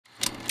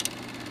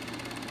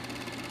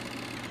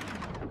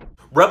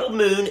Rebel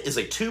Moon is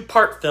a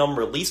two-part film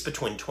released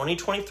between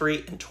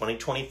 2023 and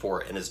 2024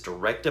 and is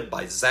directed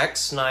by Zack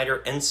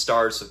Snyder and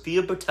stars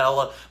Sofia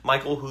Boutella,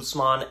 Michael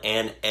Huisman,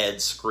 and Ed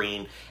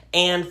Skrein,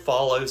 and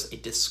follows a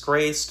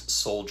disgraced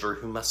soldier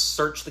who must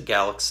search the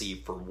galaxy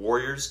for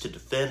warriors to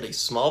defend a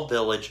small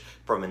village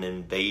from an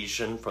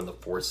invasion from the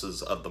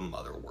forces of the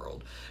Mother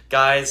World.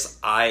 Guys,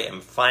 I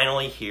am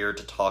finally here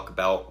to talk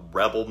about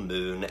Rebel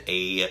Moon,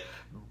 a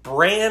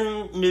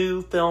brand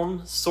new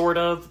film, sort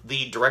of.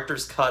 The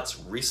director's cuts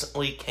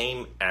recently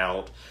came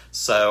out,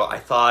 so I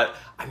thought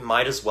I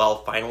might as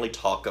well finally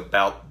talk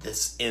about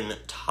this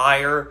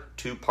entire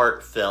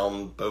two-part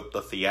film, both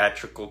the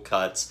theatrical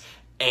cuts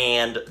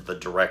and the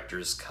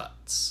director's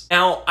cuts.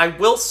 Now, I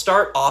will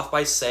start off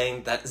by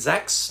saying that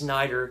Zack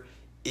Snyder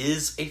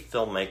is a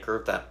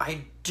filmmaker that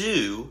I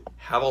do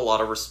have a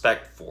lot of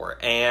respect for,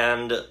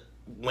 and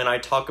when I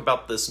talk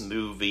about this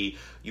movie,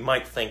 you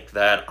might think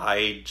that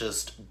I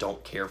just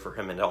don't care for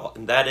him at all,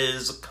 and that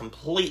is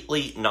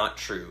completely not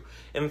true.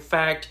 In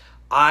fact,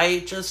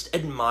 I just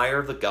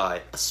admire the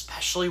guy,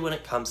 especially when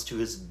it comes to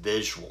his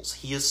visuals.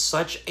 He is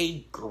such a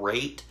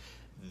great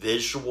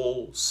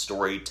visual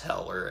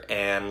storyteller,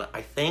 and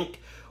I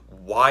think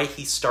why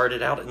he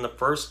started out in the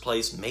first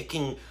place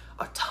making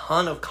a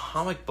ton of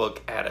comic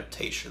book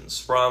adaptations,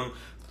 from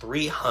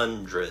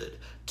 300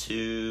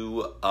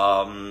 to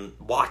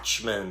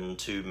Watchmen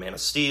to Man of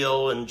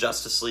Steel and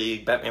Justice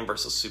League, Batman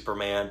vs.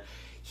 Superman.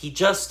 He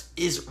just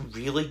is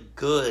really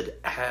good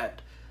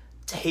at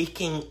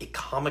taking a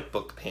comic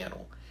book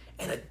panel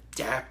and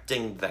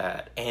adapting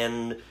that,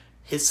 and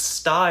his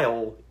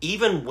style,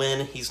 even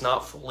when he's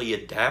not fully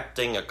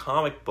adapting a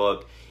comic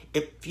book,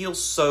 it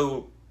feels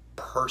so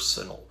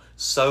personal,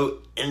 so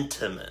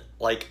intimate.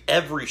 Like,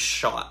 every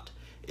shot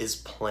is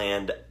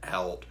planned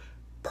out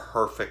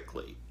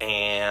perfectly,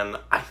 and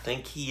I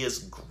think he is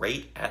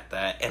great at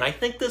that. And I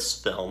think this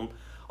film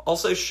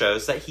also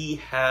shows that he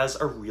has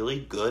a really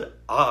good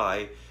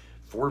eye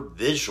for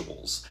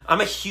visuals.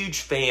 I'm a huge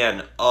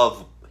fan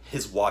of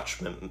his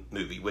Watchmen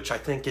movie, which I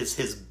think is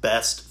his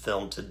best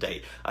film to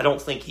date. I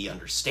don't think he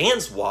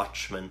understands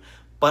Watchmen,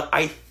 but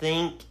I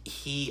think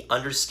he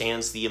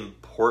understands the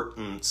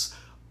importance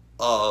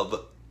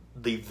of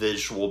the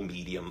visual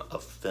medium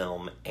of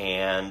film,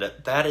 and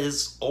that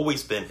has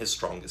always been his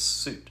strongest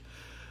suit.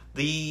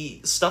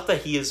 The stuff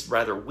that he is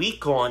rather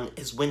weak on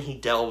is when he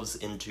delves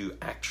into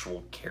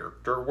actual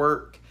character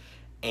work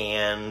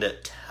and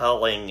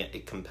telling a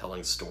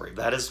compelling story.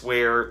 That is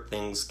where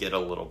things get a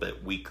little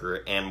bit weaker,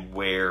 and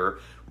where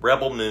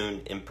Rebel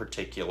Moon in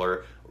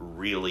particular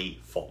really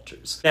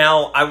falters.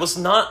 Now, I was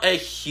not a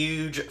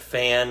huge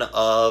fan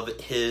of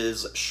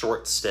his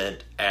short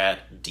stint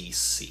at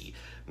DC.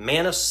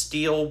 Man of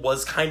Steel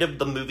was kind of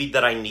the movie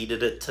that I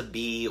needed it to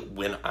be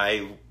when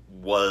I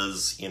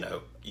was,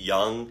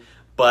 young.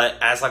 But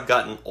as I've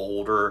gotten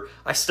older,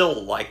 I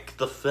still like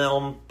the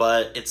film,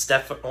 but it's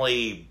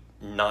definitely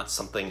not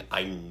something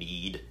I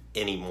need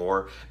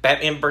anymore.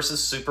 Batman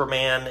vs.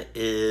 Superman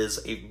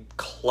is a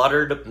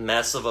cluttered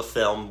mess of a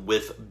film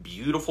with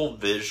beautiful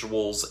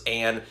visuals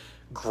and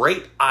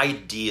great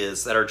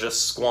ideas that are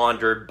just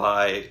squandered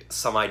by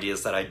some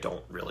ideas that I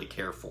don't really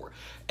care for.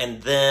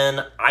 And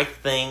then I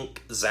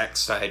think Zack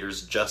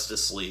Snyder's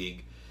Justice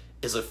League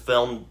is a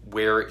film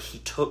where he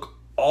took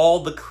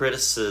all the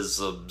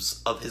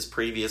criticisms of his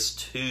previous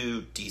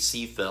two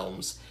DC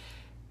films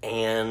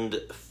and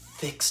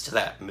fixed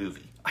that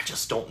movie. I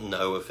just don't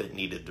know if it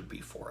needed to be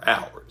 4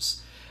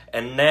 hours.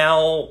 And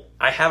now,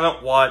 I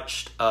haven't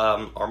watched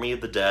Army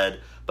of the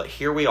Dead, but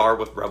here we are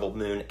with Rebel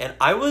Moon, and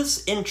I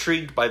was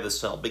intrigued by this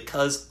film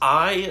because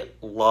I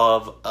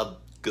love a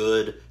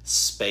good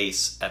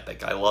space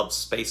epic. I love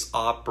space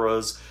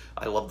operas,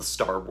 I love the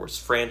Star Wars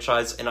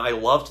franchise, and I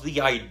loved the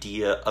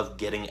idea of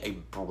getting a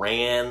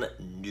brand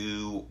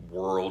new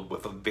world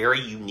with a very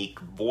unique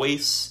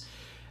voice.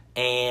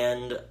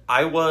 And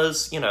I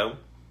was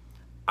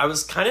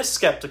kind of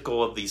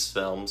skeptical of these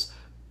films,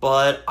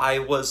 but I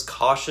was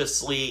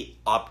cautiously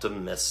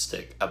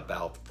optimistic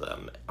about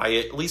them. I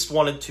at least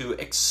wanted to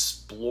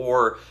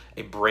explore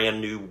a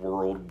brand new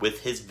world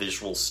with his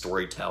visual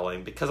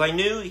storytelling, because I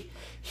knew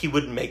he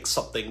would make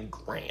something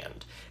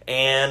grand.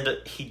 And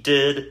he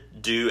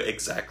did do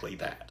exactly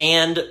that.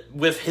 And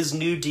with his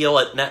new deal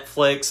at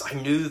Netflix, I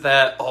knew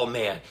that, oh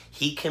man,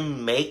 he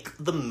can make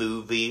the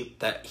movie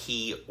that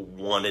he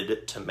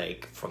wanted to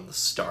make from the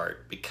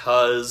start.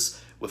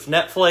 Because with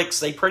Netflix,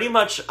 they pretty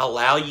much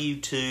allow you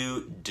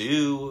to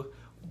do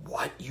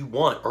what you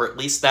want, or at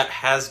least that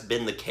has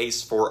been the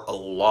case for a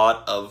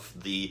lot of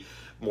the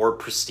more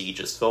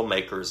prestigious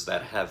filmmakers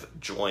that have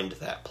joined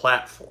that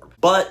platform.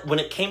 But when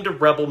it came to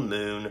Rebel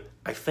Moon,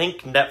 I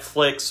think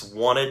Netflix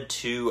wanted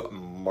to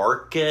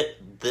market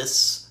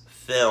this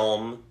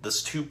film,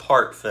 this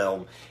two-part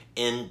film,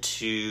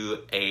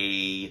 into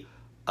a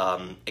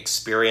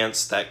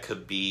experience that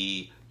could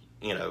be,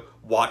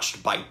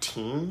 watched by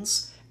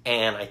teens.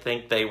 And I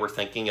think they were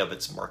thinking of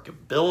its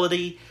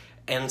marketability,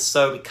 And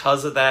so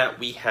because of that,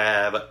 we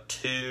have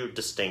two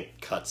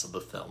distinct cuts of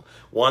the film.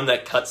 One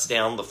that cuts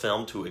down the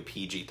film to a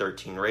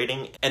PG-13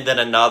 rating, and then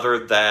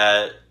another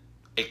that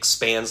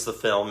expands the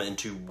film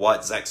into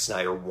what Zack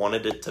Snyder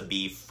wanted it to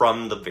be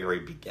from the very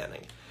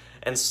beginning.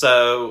 And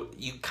so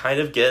you kind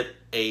of get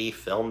a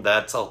film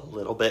that's a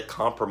little bit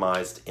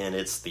compromised in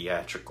its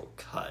theatrical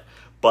cut,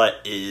 but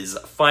is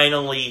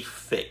finally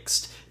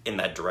fixed in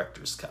that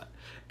director's cut.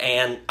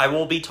 And I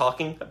will be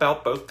talking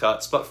about both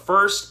cuts, but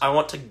first I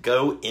want to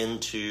go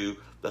into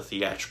the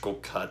theatrical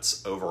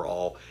cuts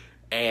overall.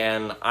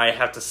 And I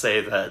have to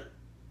say that,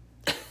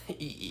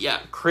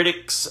 yeah,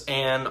 critics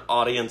and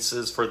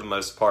audiences, for the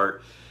most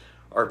part,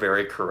 are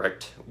very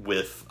correct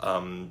with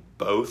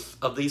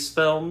both of these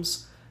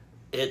films.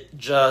 It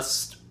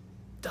just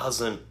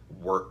doesn't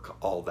work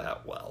all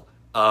that well.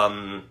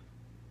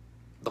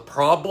 The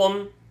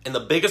problem, and the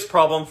biggest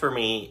problem for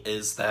me,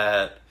 is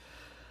that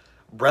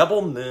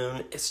Rebel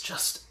Moon is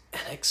just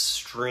an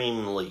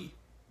extremely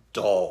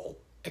dull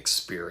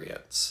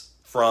experience.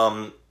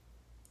 From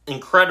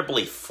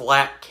incredibly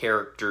flat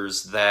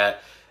characters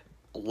that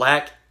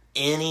lack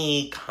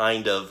any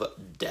kind of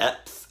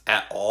depth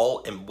at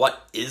all, and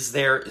what is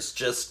there is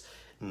just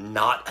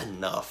not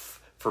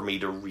enough for me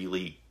to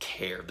really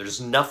care.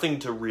 There's nothing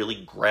to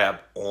really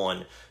grab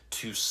on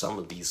to some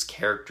of these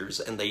characters,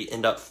 and they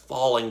end up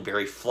falling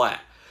very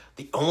flat.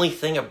 The only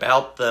thing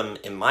about them,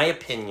 in my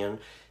opinion,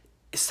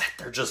 is that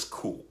they're just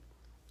cool.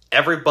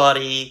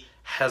 Everybody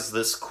has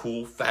this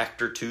cool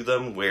factor to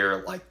them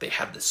where, like, they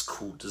have this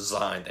cool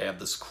design, they have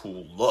this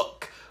cool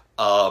look,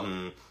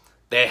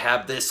 they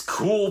have this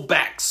cool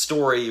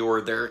backstory,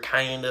 or they're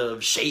kind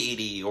of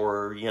shady,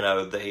 or, you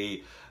know,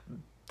 they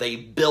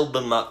build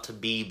them up to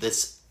be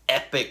this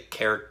epic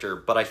character,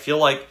 but I feel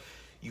like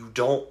you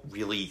don't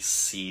really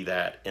see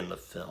that in the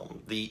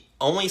film. The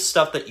only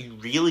stuff that you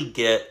really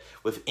get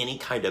with any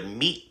kind of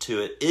meat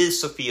to it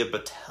is Sofia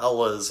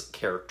Boutella's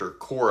character,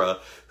 Cora,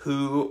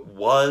 who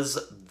was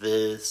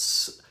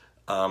this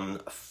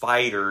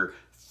fighter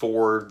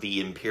for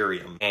the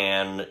Imperium.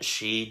 And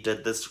she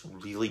did this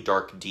really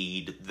dark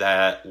deed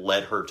that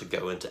led her to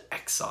go into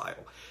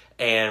exile.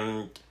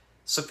 And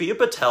Sofia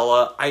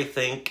Boutella, I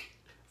think,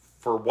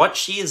 for what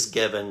she is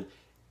given,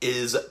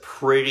 is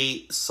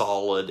pretty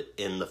solid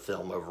in the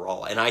film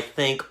overall. And I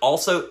think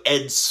also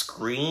Ed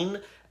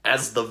Skrein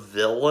as the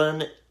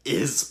villain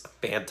is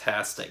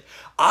fantastic.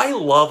 I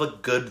love a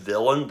good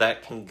villain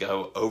that can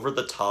go over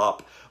the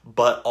top,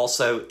 but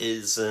also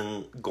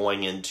isn't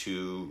going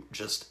into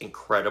just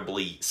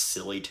incredibly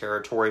silly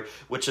territory,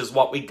 which is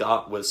what we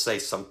got with, say,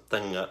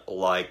 something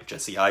like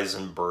Jesse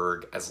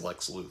Eisenberg as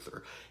Lex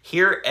Luthor.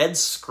 Here, Ed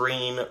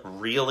Skrein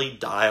really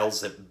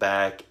dials it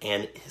back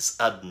and is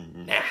a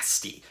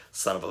nasty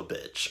son of a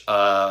bitch.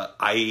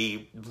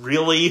 I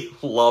really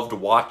loved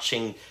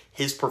watching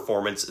his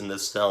performance in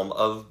this film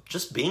of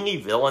just being a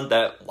villain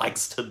that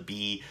likes to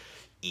be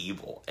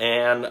evil.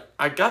 And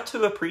I got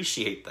to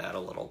appreciate that a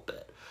little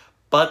bit.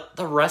 But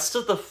the rest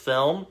of the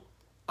film,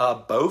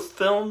 both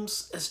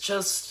films, is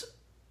just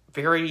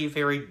very,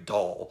 very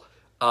dull.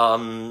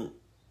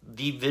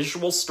 The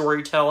visual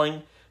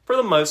storytelling, for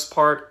the most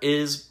part,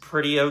 is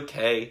pretty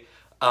okay.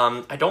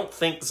 I don't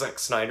think Zack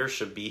Snyder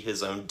should be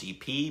his own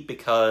DP,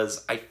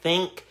 because I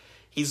think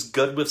he's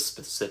good with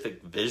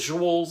specific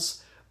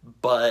visuals,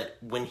 but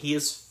when he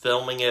is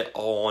filming it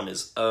all on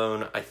his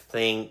own, I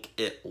think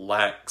it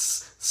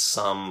lacks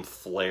some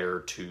flair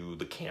to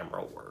the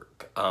camera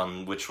work,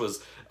 which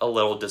was a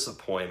little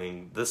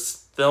disappointing.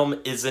 This film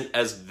isn't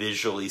as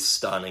visually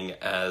stunning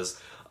as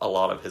a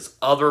lot of his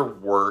other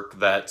work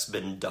that's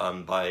been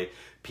done by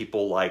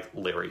people like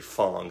Larry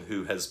Fong,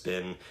 who has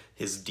been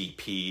his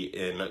DP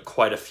in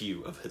quite a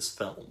few of his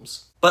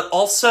films. But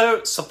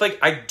also, something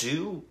I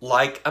do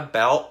like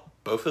about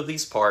both of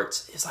these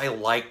parts is I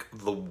like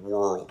the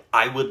world.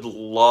 I would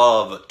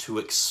love to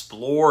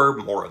explore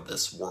more of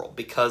this world,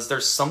 because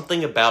there's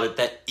something about it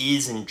that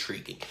is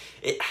intriguing.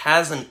 It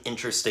has an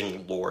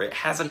interesting lore, it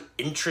has an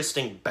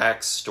interesting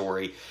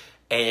backstory,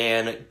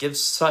 and it gives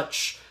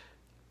such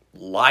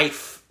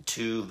life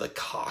to the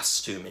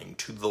costuming,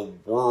 to the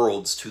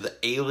worlds, to the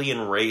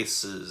alien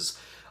races.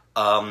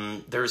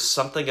 There's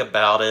something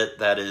about it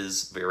that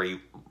is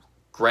very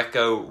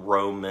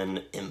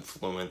Greco-Roman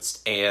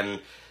influenced, and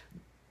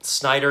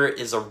Snyder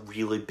is a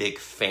really big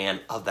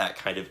fan of that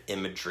kind of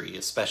imagery,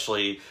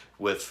 especially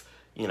with,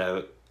 you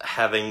know,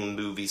 having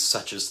movies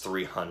such as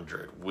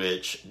 300,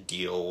 which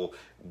deal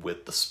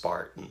with the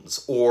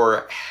Spartans,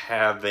 or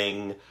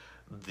having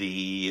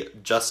the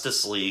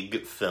Justice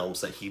League films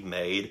that he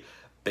made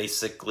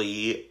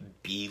basically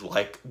be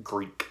like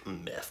Greek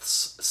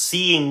myths,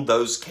 seeing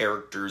those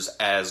characters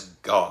as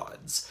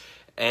gods.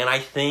 And I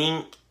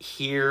think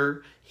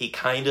here he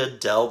kind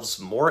of delves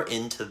more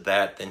into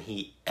that than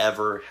he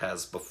ever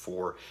has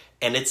before.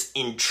 And it's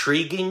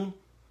intriguing,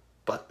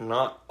 but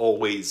not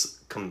always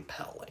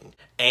compelling.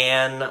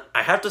 And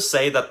I have to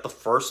say that the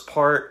first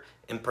part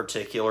in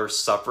particular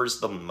suffers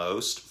the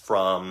most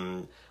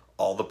from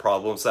all the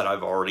problems that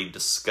I've already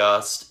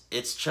discussed.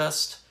 It's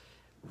just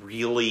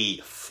really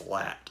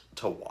flat.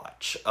 to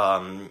watch.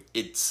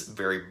 It's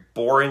very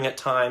boring at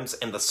times,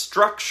 and the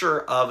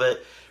structure of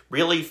it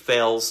really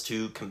fails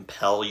to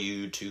compel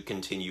you to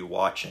continue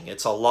watching.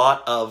 It's a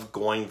lot of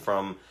going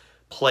from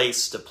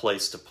place to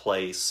place to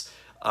place,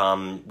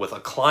 with a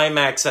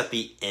climax at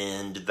the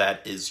end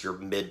that is your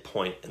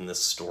midpoint in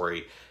this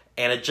story.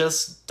 And it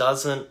just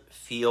doesn't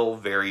feel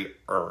very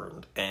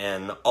earned.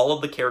 And all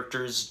of the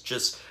characters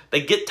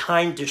they get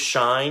time to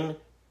shine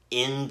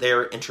in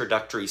their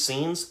introductory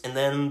scenes, and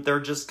then they're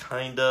just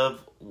kind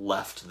of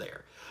left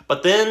there.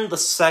 But then the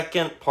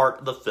second part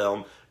of the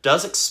film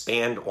does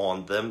expand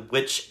on them,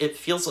 which it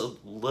feels a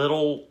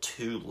little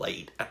too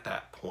late at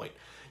that point.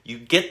 You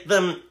get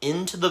them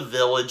into the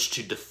village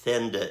to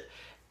defend it,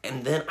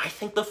 and then I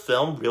think the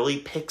film really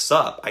picks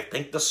up. I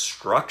think the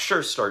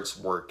structure starts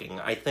working.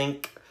 I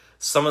think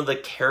some of the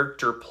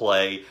character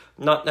play,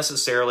 not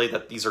necessarily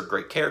that these are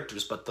great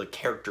characters, but the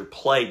character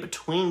play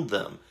between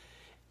them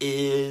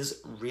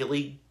is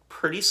really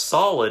pretty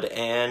solid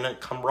and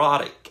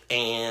camaraderie,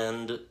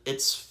 and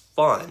it's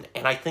fun.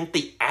 And I think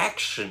the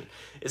action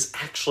is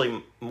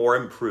actually more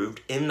improved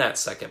in that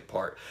second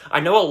part. I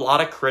know a lot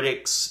of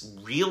critics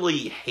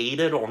really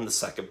hated on the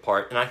second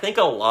part, and I think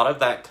a lot of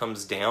that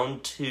comes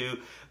down to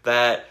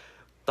that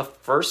the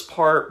first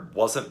part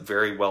wasn't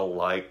very well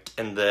liked,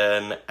 and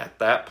then at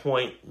that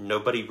point,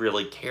 nobody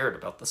really cared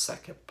about the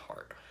second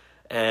part.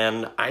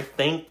 And I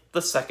think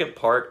the second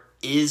part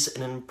is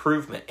an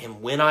improvement,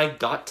 and when I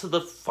got to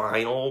the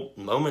final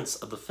moments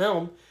of the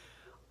film,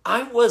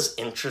 I was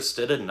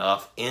interested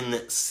enough in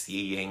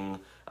seeing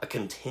a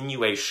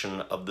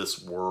continuation of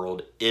this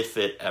world if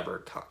it ever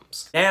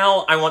comes.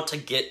 Now I want to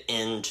get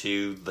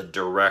into the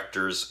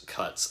director's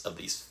cuts of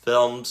these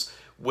films,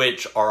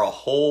 which are a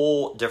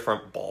whole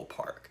different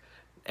ballpark.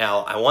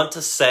 Now, I want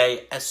to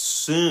say, as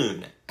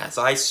soon as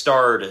I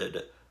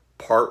started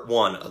part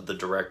 1 of the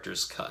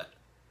director's cut,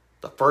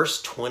 the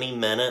first 20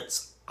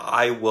 minutes,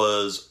 I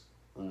was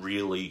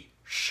really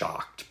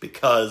shocked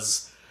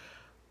because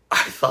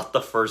I thought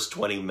the first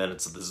 20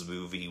 minutes of this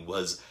movie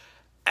was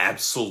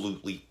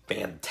absolutely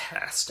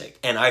fantastic.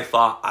 And I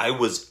thought I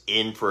was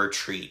in for a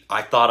treat.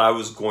 I thought I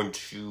was going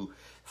to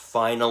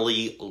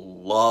finally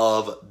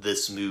love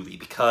this movie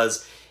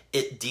because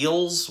it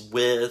deals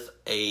with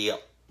a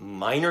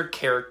minor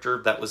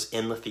character that was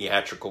in the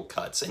theatrical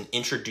cuts and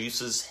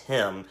introduces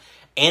him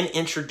and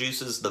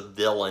introduces the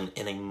villain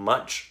in a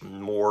much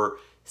more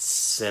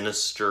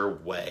sinister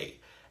way.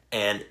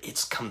 And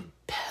it's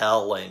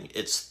compelling,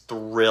 it's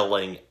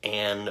thrilling,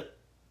 and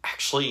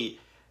actually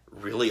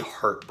really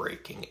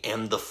heartbreaking.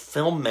 And the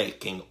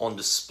filmmaking on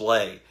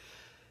display,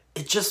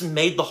 it just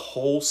made the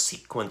whole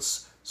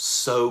sequence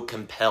so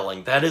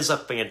compelling. That is a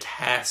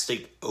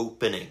fantastic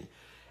opening.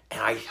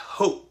 And I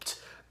hoped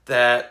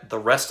that the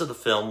rest of the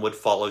film would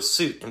follow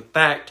suit. In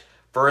fact,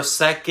 for a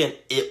second,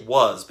 it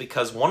was,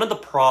 because one of the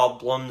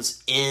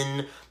problems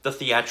in the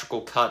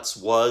theatrical cuts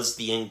was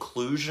the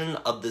inclusion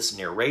of this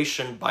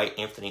narration by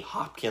Anthony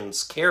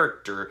Hopkins'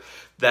 character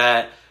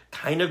that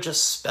kind of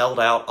just spelled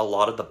out a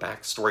lot of the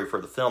backstory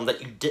for the film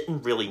that you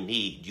didn't really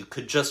need. You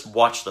could just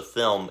watch the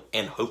film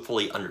and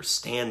hopefully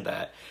understand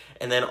that.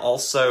 And then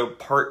also,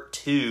 part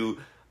 2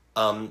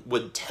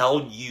 would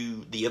tell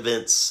you the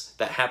events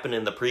that happened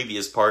in the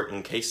previous part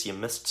in case you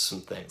missed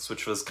some things,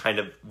 which was kind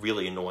of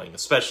really annoying,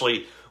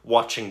 especially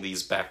watching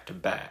these back to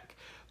back.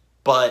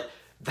 But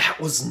that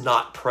was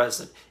not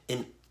present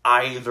in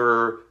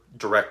either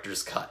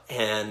director's cut,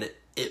 and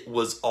it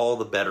was all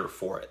the better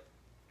for it.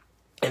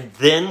 And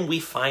then we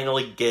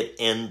finally get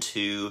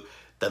into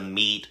the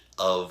meat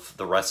of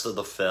the rest of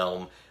the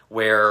film,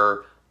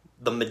 where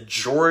the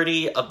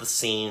majority of the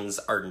scenes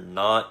are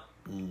not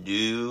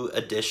new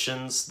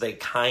additions. They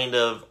kind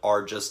of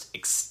are just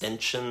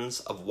extensions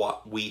of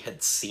what we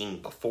had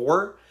seen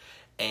before.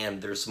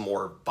 And there's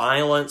more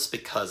violence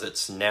because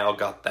it's now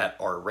got that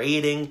R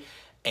rating,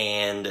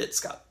 and it's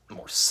got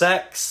more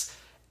sex,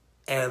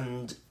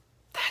 and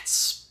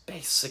that's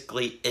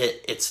basically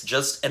it. It's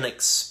just an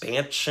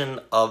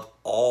expansion of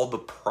all the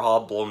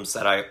problems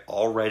that I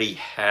already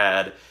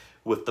had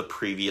with the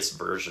previous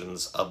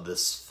versions of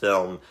this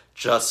film.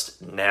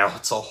 Just now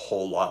it's a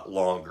whole lot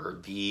longer.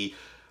 The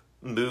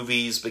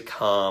movies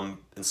become,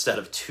 instead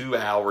of 2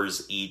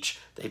 hours each,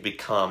 they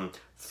become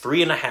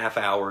 3.5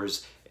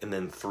 hours and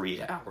then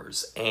 3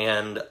 hours.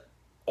 And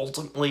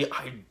ultimately,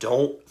 I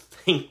don't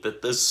think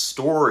that this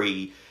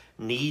story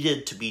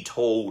needed to be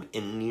told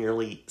in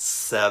nearly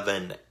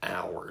 7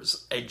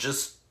 hours. I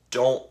just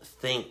don't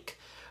think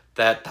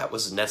that that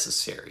was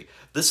necessary.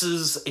 This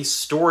is a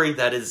story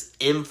that is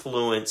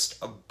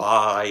influenced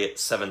by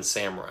Seven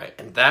Samurai,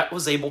 and that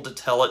was able to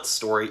tell its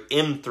story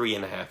in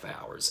 3.5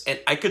 hours. And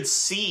I could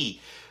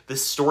see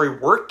this story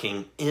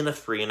working in a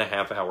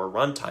 3.5 hour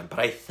runtime, but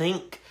I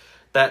think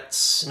that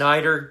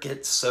Snyder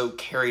gets so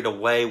carried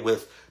away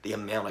with the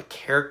amount of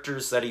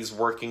characters that he's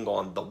working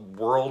on, the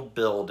world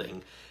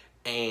building,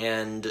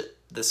 and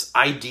this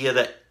idea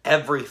that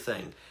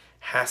everything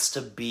has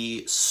to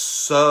be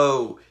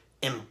so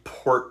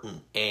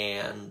important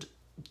and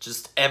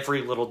just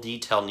every little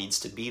detail needs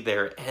to be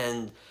there.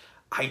 And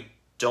I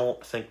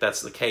don't think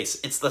that's the case.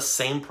 It's the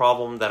same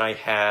problem that I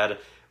had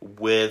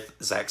with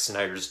Zack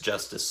Snyder's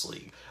Justice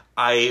League.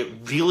 I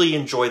really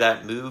enjoy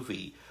that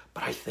movie,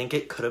 but I think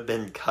it could have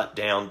been cut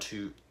down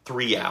to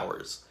 3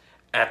 hours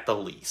at the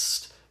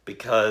least,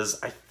 because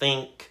I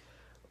think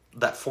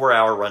that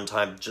 4-hour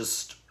runtime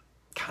just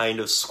kind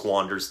of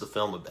squanders the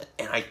film a bit.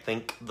 And I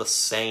think the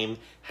same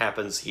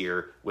happens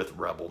here with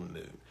Rebel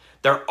Moon.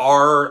 There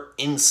are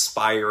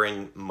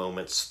inspiring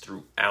moments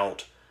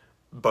throughout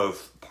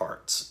both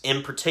parts.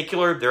 In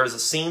particular, there is a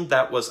scene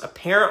that was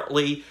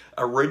apparently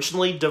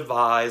originally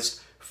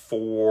devised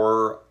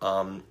for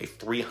a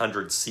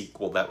 300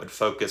 sequel that would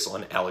focus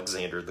on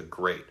Alexander the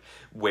Great,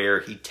 where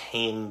he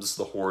tames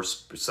the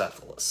horse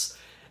Bucephalus.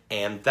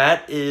 And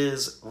that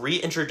is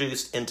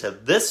reintroduced into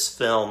this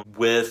film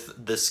with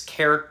this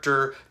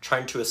character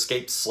trying to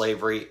escape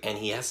slavery, and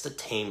he has to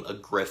tame a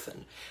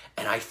griffin.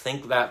 And I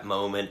think that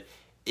moment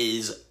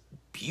is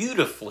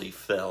beautifully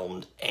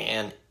filmed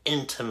and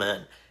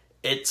intimate.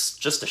 It's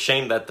just a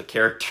shame that the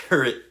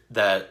character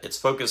that it's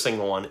focusing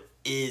on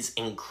is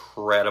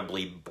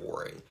incredibly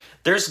boring.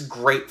 There's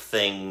great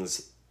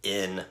things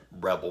in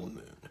Rebel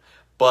Moon,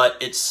 but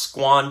it's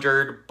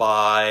squandered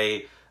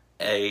by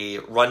a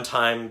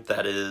runtime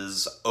that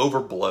is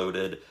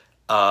overbloated,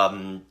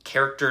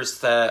 characters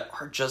that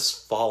are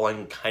just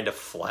falling kind of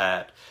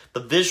flat.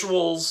 The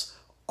visuals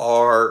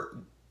are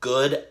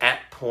good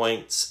at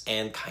points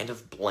and kind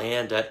of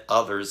bland at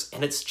others,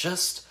 and it's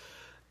just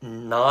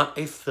not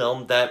a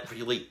film that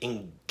really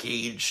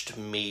engaged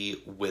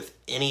me with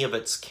any of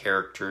its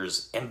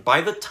characters. And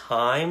by the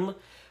time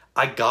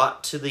I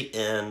got to the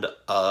end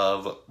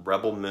of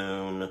Rebel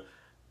Moon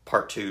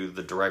Part 2,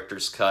 the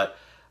director's cut,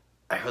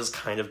 I was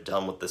kind of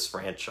done with this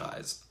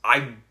franchise.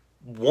 I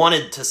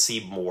wanted to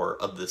see more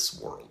of this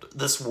world.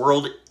 This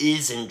world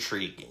is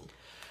intriguing.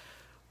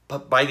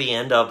 But by the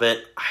end of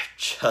it, I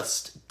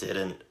just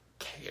didn't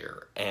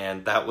care.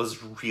 And that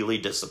was really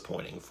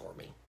disappointing for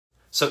me.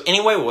 So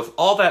anyway, with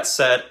all that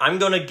said, I'm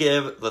going to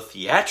give the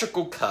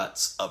theatrical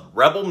cuts of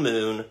Rebel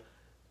Moon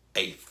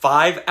a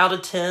 5 out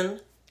of 10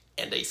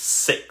 and a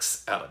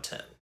 6 out of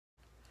 10.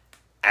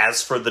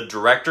 As for the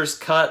director's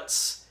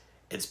cuts,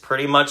 it's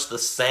pretty much the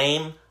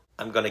same.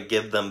 I'm going to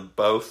give them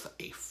both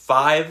a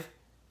 5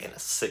 and a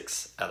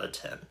 6 out of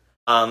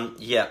 10.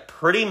 Yeah,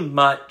 pretty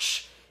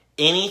much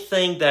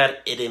anything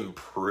that it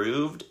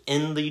improved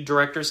in the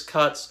director's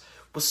cuts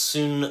was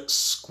soon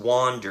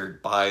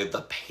squandered by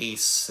the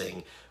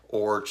pacing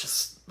or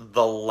just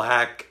the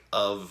lack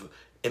of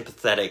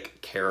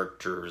empathetic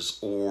characters,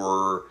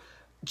 or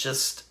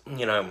just,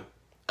 you know,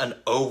 an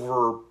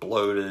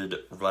over-bloated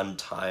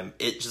runtime.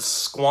 It just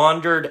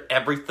squandered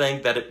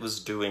everything that it was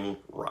doing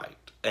right.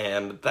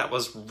 And that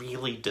was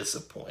really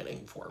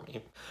disappointing for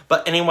me.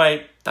 But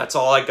anyway, that's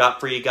all I got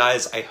for you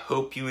guys. I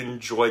hope you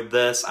enjoyed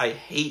this. I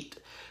hate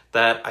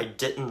that I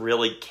didn't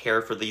really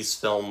care for these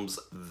films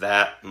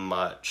that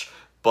much.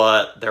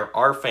 But there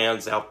are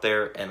fans out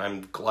there, and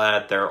I'm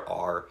glad there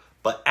are.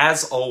 But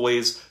as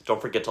always,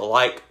 don't forget to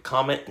like,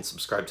 comment, and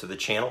subscribe to the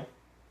channel.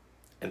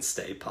 And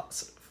stay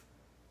positive.